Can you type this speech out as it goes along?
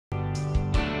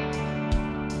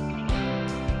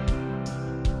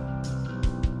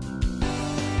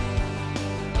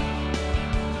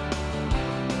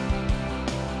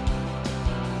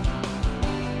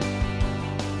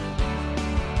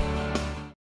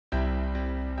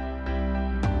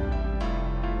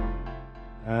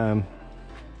I'm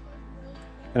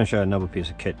going to show another piece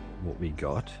of kit. What we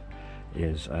got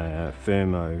is a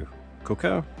Thermo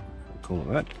cooker, we'll call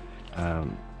it that.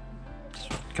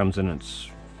 Comes in its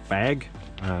bag,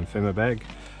 Thermo bag.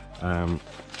 I'll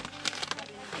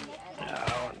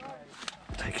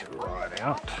take it right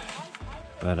out,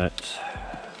 but it's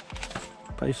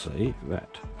basically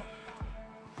that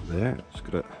there. It's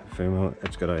got a Thermo,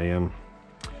 it's got a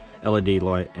LED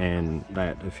light, and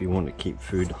that if you want to keep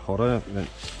food hotter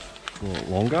for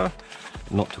longer,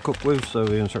 not to cook with, so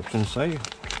the instructions say.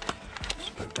 Let's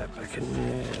put that back in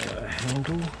there,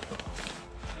 handle.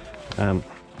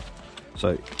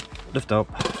 So lift up,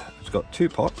 it's got two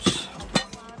pots,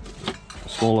 a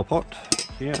smaller pot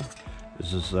here.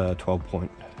 This is a 12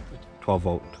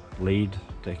 volt lead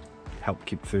to help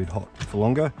keep food hot for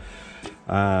longer.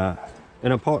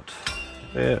 In a pot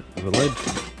there with a lid,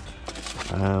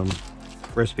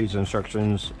 recipes,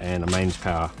 instructions, and a mains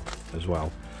power as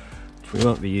well. So we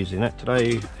won't be using that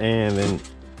today. And then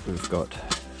we've got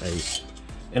a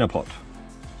inner pot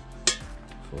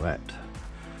for that.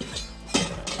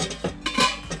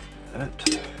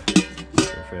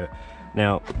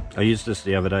 Now I used this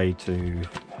the other day to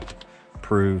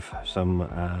prove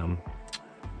some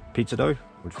pizza dough,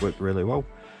 which worked really well.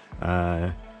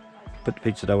 Put the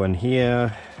pizza dough in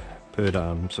here, put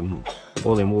some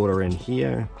boiling water in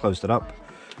here, closed it up,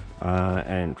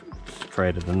 and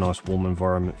created a nice warm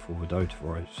environment for the dough to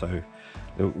rise. So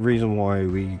the reason why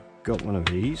we got one of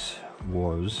these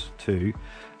was to,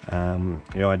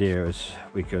 the idea is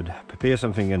we could prepare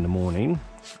something in the morning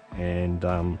and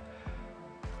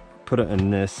put it in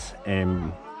this,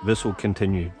 and this will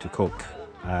continue to cook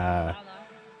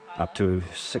up to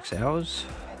 6 hours,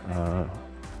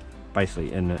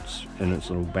 basically in its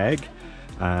little bag,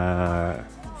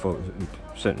 for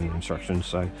certain instructions.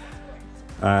 So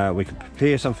we could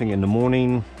prepare something in the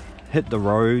morning, hit the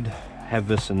road, have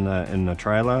this in the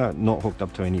trailer, not hooked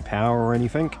up to any power or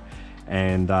anything,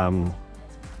 and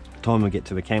time we get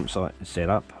to the campsite and set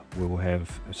up, we will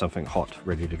have something hot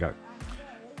ready to go.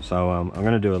 So I'm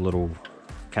going to do a little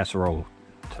casserole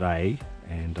today,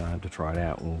 and to try it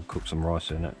out, we'll cook some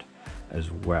rice in it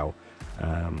as well.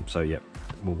 So yeah,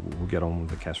 we'll get on with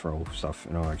the casserole stuff,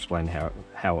 and I'll explain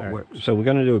how it works. So we're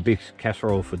going to do a big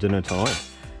casserole for dinner tonight.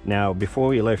 Now before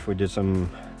we left, we did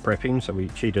some prepping, so we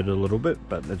cheated a little bit,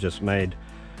 but it just made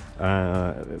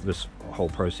this whole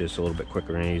process a little bit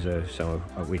quicker and easier, so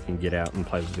we can get out and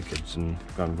play with the kids and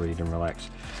go and read and relax.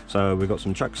 So we've got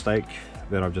some chuck steak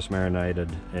that I've just marinated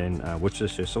in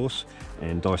Worcestershire sauce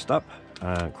and diced up,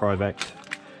 cryovac,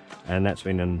 and that's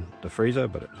been in the freezer,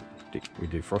 but we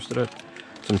defrosted it.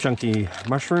 Some chunky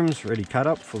mushrooms ready cut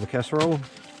up for the casserole.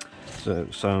 So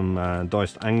some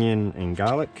diced onion and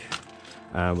garlic.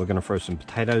 We're going to throw some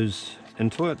potatoes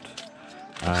into it,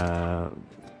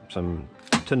 some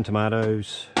tin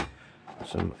tomatoes,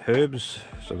 some herbs,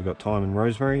 so we've got thyme and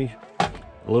rosemary, a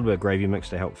little bit of gravy mix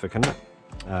to help thicken it,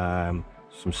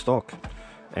 some stock,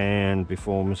 and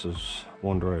before Mrs.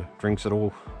 Wanderer drinks it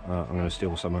all, I'm going to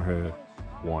steal some of her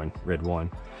wine, red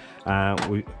wine.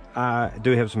 We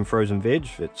do have some frozen veg,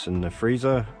 it's in the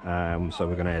freezer, so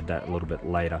we're going to add that a little bit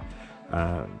later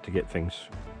to get things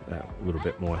a little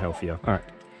bit more healthier. Alright,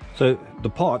 so the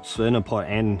pots, the inner pot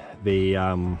and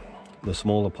the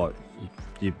smaller pot,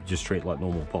 you just treat like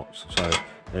normal pots, so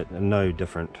they're no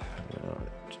different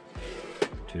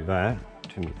to that.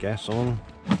 Turn the gas on.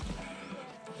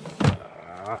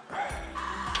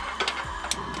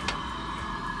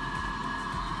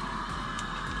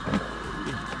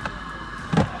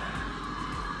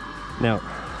 Now,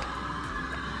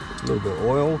 a little bit of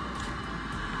oil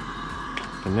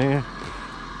in there.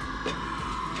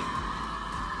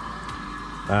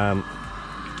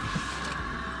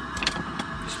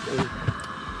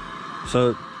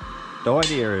 So the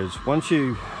idea is, once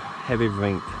you have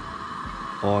everything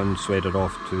on, sweated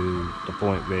off to the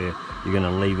point where you're going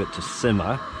to leave it to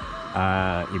simmer,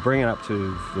 you bring it up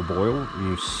to the boil,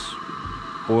 you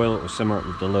boil it or simmer it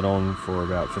with the lid on for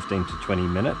about 15 to 20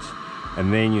 minutes,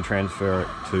 and then you transfer it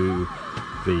to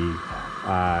the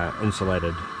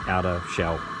insulated outer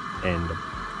shell and the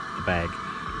bag.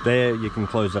 There you can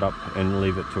close it up and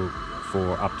leave it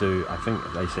for up to, I think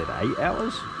they said 8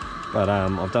 hours, but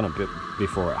I've done it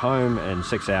before at home, and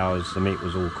 6 hours the meat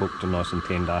was all cooked and nice and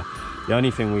tender. The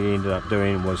only thing we ended up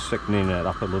doing was thickening it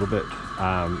up a little bit,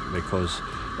 because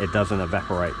it doesn't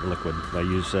evaporate the liquid. They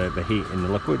use the heat in the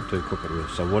liquid to cook it with,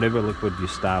 so whatever liquid you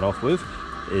start off with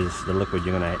is the liquid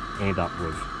you're going to end up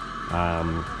with.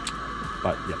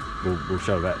 But yeah, we'll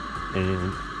show that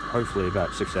in hopefully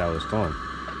about 6 hours time.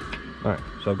 Alright,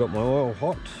 so I've got my oil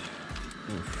hot.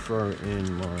 I'll throw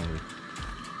in my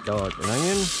garlic and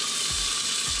onion.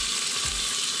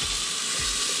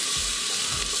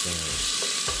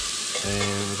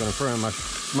 And we're going to throw our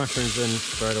mushrooms in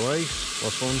straight away.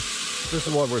 Last one. This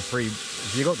is what we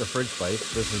if you got the fridge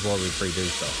space, this is why we pre-do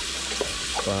stuff.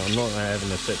 So I'm not having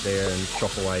to sit there and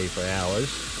chop away for hours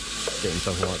getting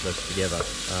something like this together.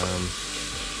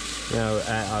 You know,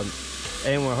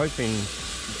 and we're hoping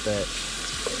that,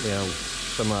 you know,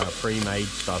 some pre-made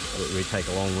stuff that we take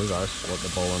along with us, like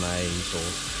the bolognese or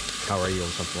curry or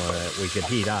something like that, we could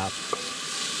heat up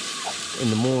in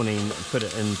the morning and put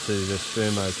it into this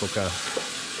thermo cooker,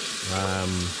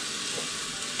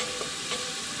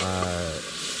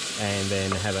 and then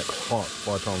have it hot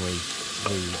by the time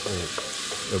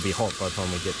it'll be hot by the time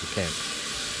we get to camp.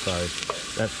 So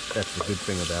that's the good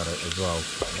thing about it as well.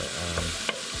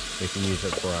 We can use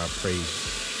it for our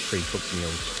pre-cooked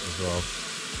meals as well.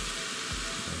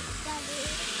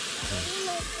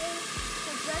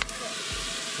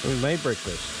 We made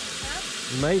breakfast. Huh?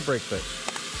 We made breakfast.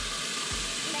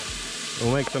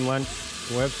 We'll make some lunch.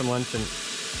 We'll have some lunch in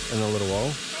a little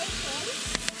while.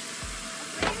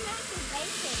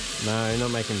 No, you're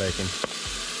not making bacon.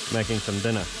 Making some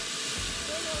dinner.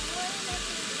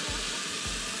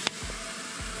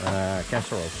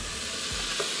 Casserole.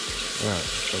 Alright,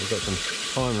 so we've got some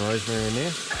thyme and rosemary in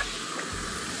there.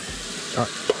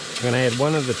 Alright, we're going to add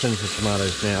one of the tins of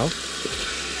tomatoes now.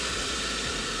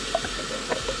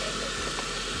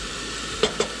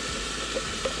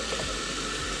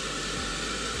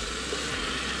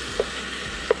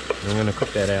 I'm going to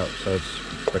cook that out so it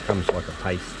becomes like a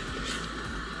paste.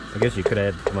 I guess you could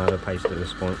add tomato paste at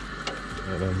this point,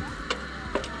 but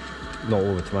not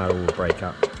all the tomato will break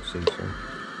up. See, so.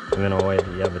 And then I'll add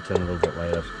the other tin a little bit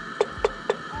later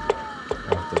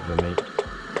after the meat.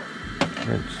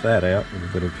 Rinse that out with a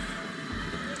bit of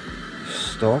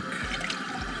stock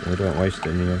so we don't waste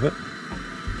any of it.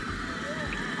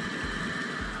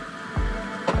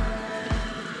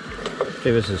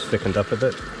 Okay, this is thickened up a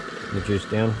bit, reduced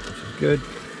down, which is good.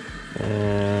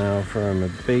 And I'll throw my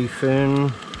beef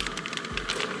in.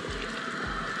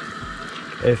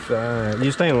 If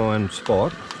you stay in one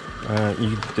spot,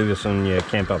 you can do this on your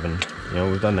camp oven. You know,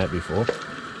 we've done that before.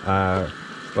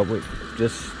 But with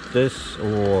this,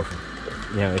 or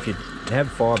you know, if you have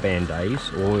fireband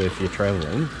days, or if you're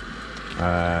traveling,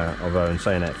 although in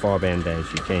saying that, fireband days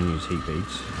you can use heat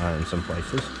beads in some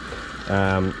places.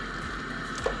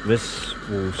 This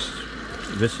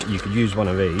you could use one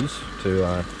of these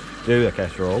to do a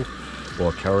casserole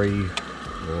or curry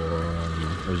or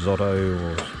risotto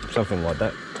or something like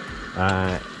that,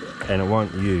 and it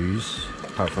won't use,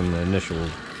 apart from the initial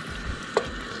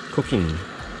cooking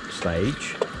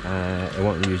stage, it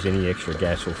won't use any extra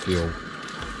gas or fuel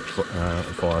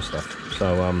fire stuff.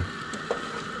 So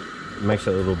it makes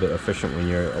it a little bit efficient when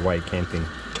you're away camping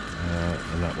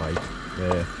in that way,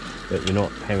 that you're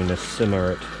not having to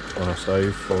simmer it on a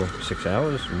stove for 6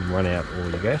 hours and run out all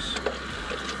your gas,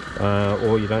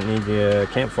 or you don't need your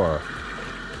campfire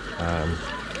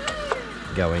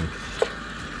going.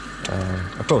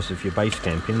 Of course, if you're base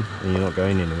camping and you're not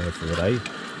going anywhere for the day,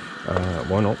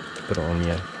 why not put it on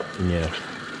in your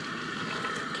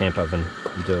camp oven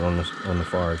and do it on the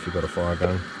fire if you've got a fire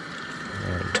going.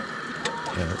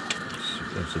 You know,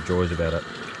 it's the joys about it.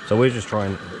 So we're just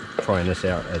trying this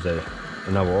out as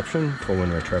another option for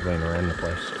when we're traveling around the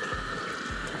place.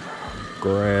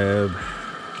 Grab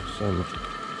some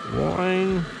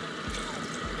wine.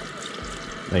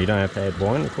 Now you don't have to add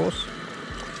wine, of course.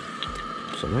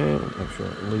 Some there. Make sure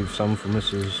I leave some for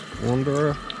Mrs.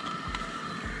 Wanderer.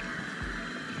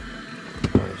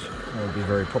 That would be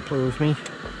very popular with me.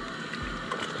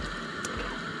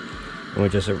 And we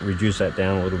just reduce that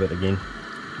down a little bit again.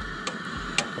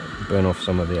 Burn off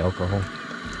some of the alcohol.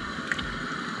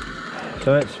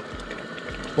 So that's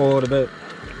boiled a bit,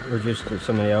 reduced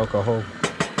some of the alcohol.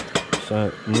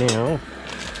 So now,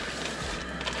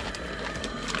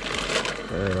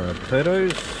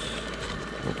 potatoes,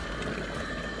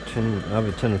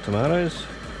 another tin of tomatoes.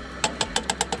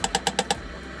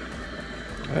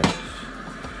 Right.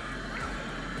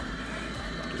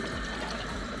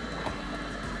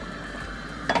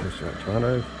 Just like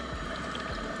tomatoes.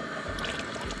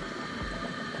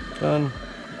 Done.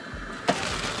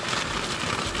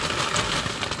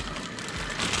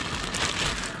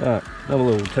 Alright, another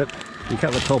little tip. You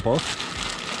cut the top off,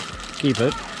 keep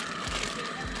it,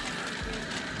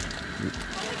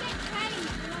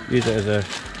 use it as a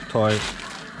tie,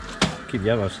 keep the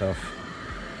other stuff,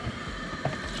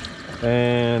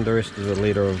 and the rest is a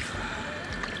litre of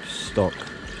stock.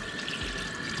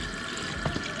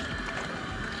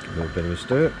 A little bit of a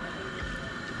stir.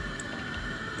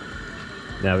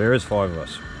 Now there is 5 of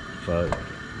us, So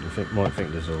you might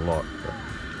think there's a lot, but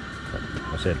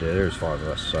I said there's 5 of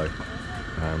us, so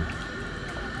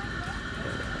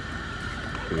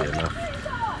could be enough,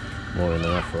 more than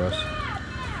enough for us.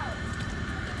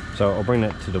 So I'll bring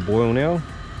that to the boil now.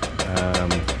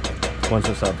 Once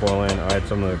it starts boiling, I add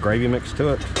some of the gravy mix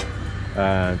to it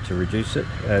to reduce it.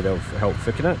 That'll help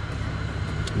thicken it.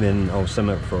 And then I'll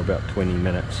simmer it for about 20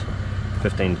 minutes,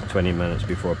 15 to 20 minutes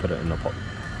before I put it in the pot.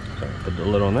 So put the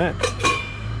lid on that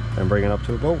and bring it up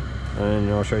to a boil, and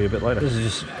I'll show you a bit later. This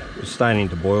is just starting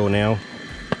to boil now.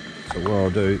 So what I'll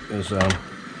do is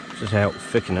just to help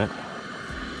thicken it,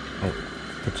 I'll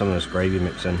put some of this gravy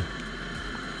mix in.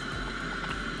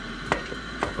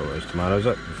 Chop all those tomatoes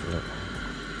up before that.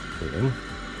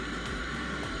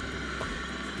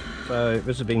 So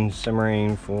this has been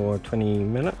simmering for 20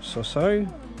 minutes or so.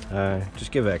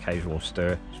 Just give it an occasional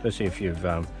stir, especially if you've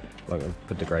like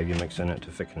put the gravy mix in it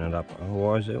to thicken it up,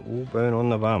 otherwise it will burn on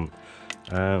the bum.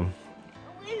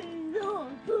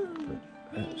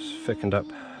 It's thickened up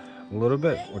a little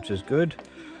bit, which is good.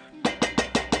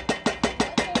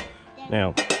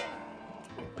 Now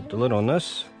put the lid on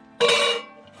this.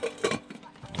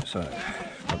 So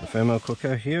got the thermal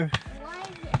cooker here,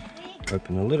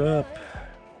 open the lid up,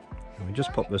 and we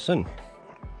just pop this in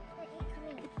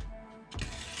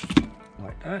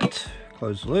like that.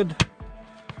 Close the lid,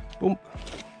 boom,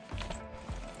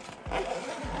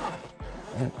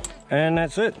 and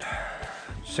that's it.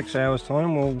 6 hours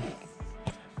time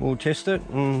we'll test it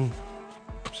and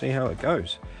see how it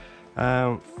goes.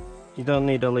 You don't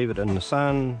need to leave it in the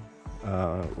sun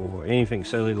or anything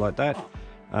silly like that.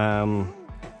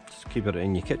 Keep it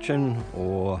in your kitchen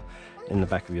or in the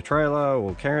back of your trailer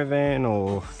or caravan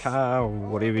or car or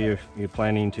whatever you're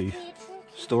planning to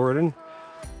store it in,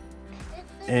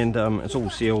 and it's all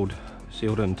sealed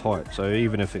in tight, so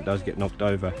even if it does get knocked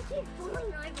over, it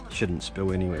shouldn't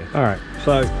spill anywhere. Alright,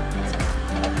 so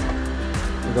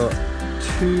we've got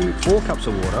 4 cups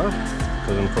of water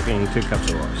because I'm cooking 2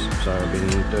 cups of rice, so I've been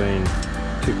doing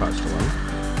 2 parts to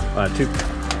 1, 2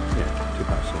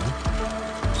 parts to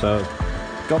 1. So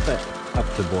got that up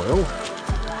to boil,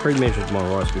 pre-measured my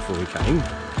rice before we came,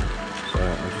 so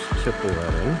I'll just tip all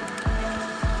that in.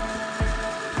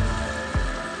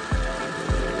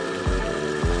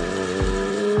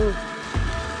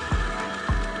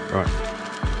 Right,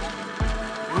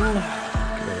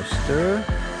 give it a stir.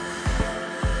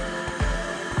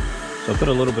 So I put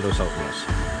a little bit of salt in this.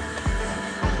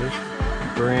 Just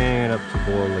bring it up to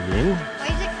boil again. Why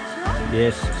is it casserole?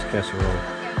 Yes, it's casserole.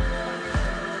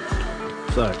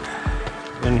 So,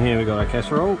 in here we got our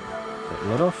casserole, take the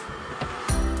lid off,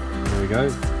 there we go. I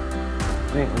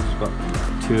think this has got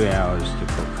 2 hours to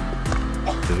cook,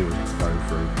 to go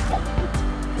through.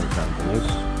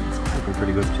 It's looking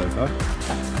pretty good so far.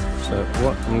 So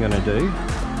what I'm going to do,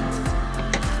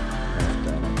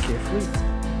 start it carefully,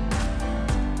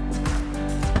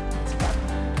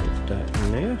 put that in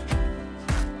there.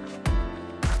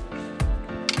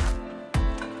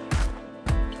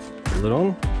 Put the lid on.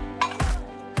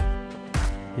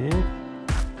 Yeah.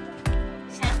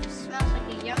 It smells like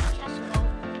a young casserole.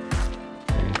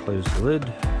 And close the lid,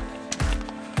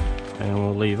 and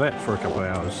we'll leave that for a couple of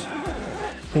hours.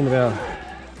 It's been about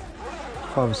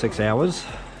 5 or 6 hours.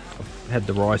 I've had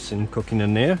the rice and cooking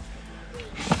in there,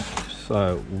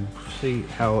 so we'll see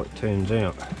how it turns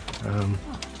out.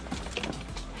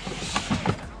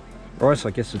 Rice,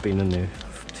 I guess, has been in there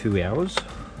for 2 hours.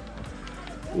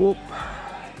 Whoop.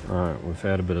 Alright, we've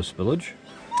had a bit of spillage.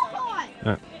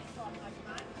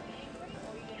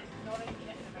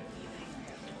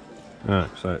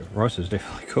 Alright, so rice is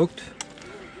definitely cooked.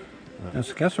 That's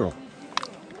the casserole.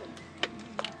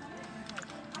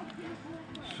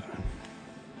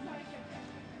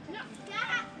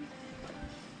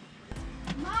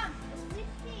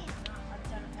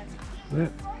 Yeah,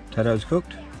 potatoes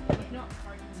cooked.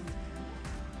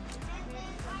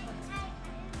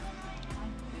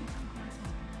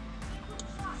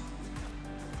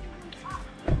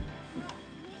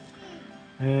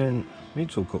 And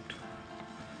meat's all cooked.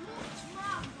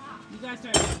 You guys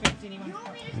don't expect anyone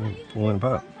to Falling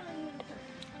apart.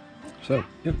 So,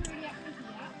 yep.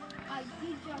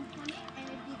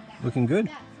 Looking good.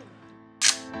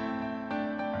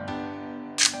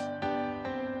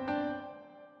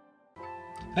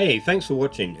 Hey, thanks for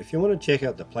watching. If you want to check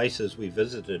out the places we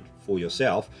visited for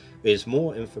yourself, there's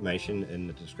more information in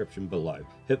the description below.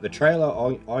 Hit the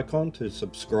trailer icon to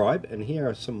subscribe, and here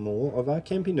are some more of our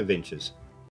camping adventures.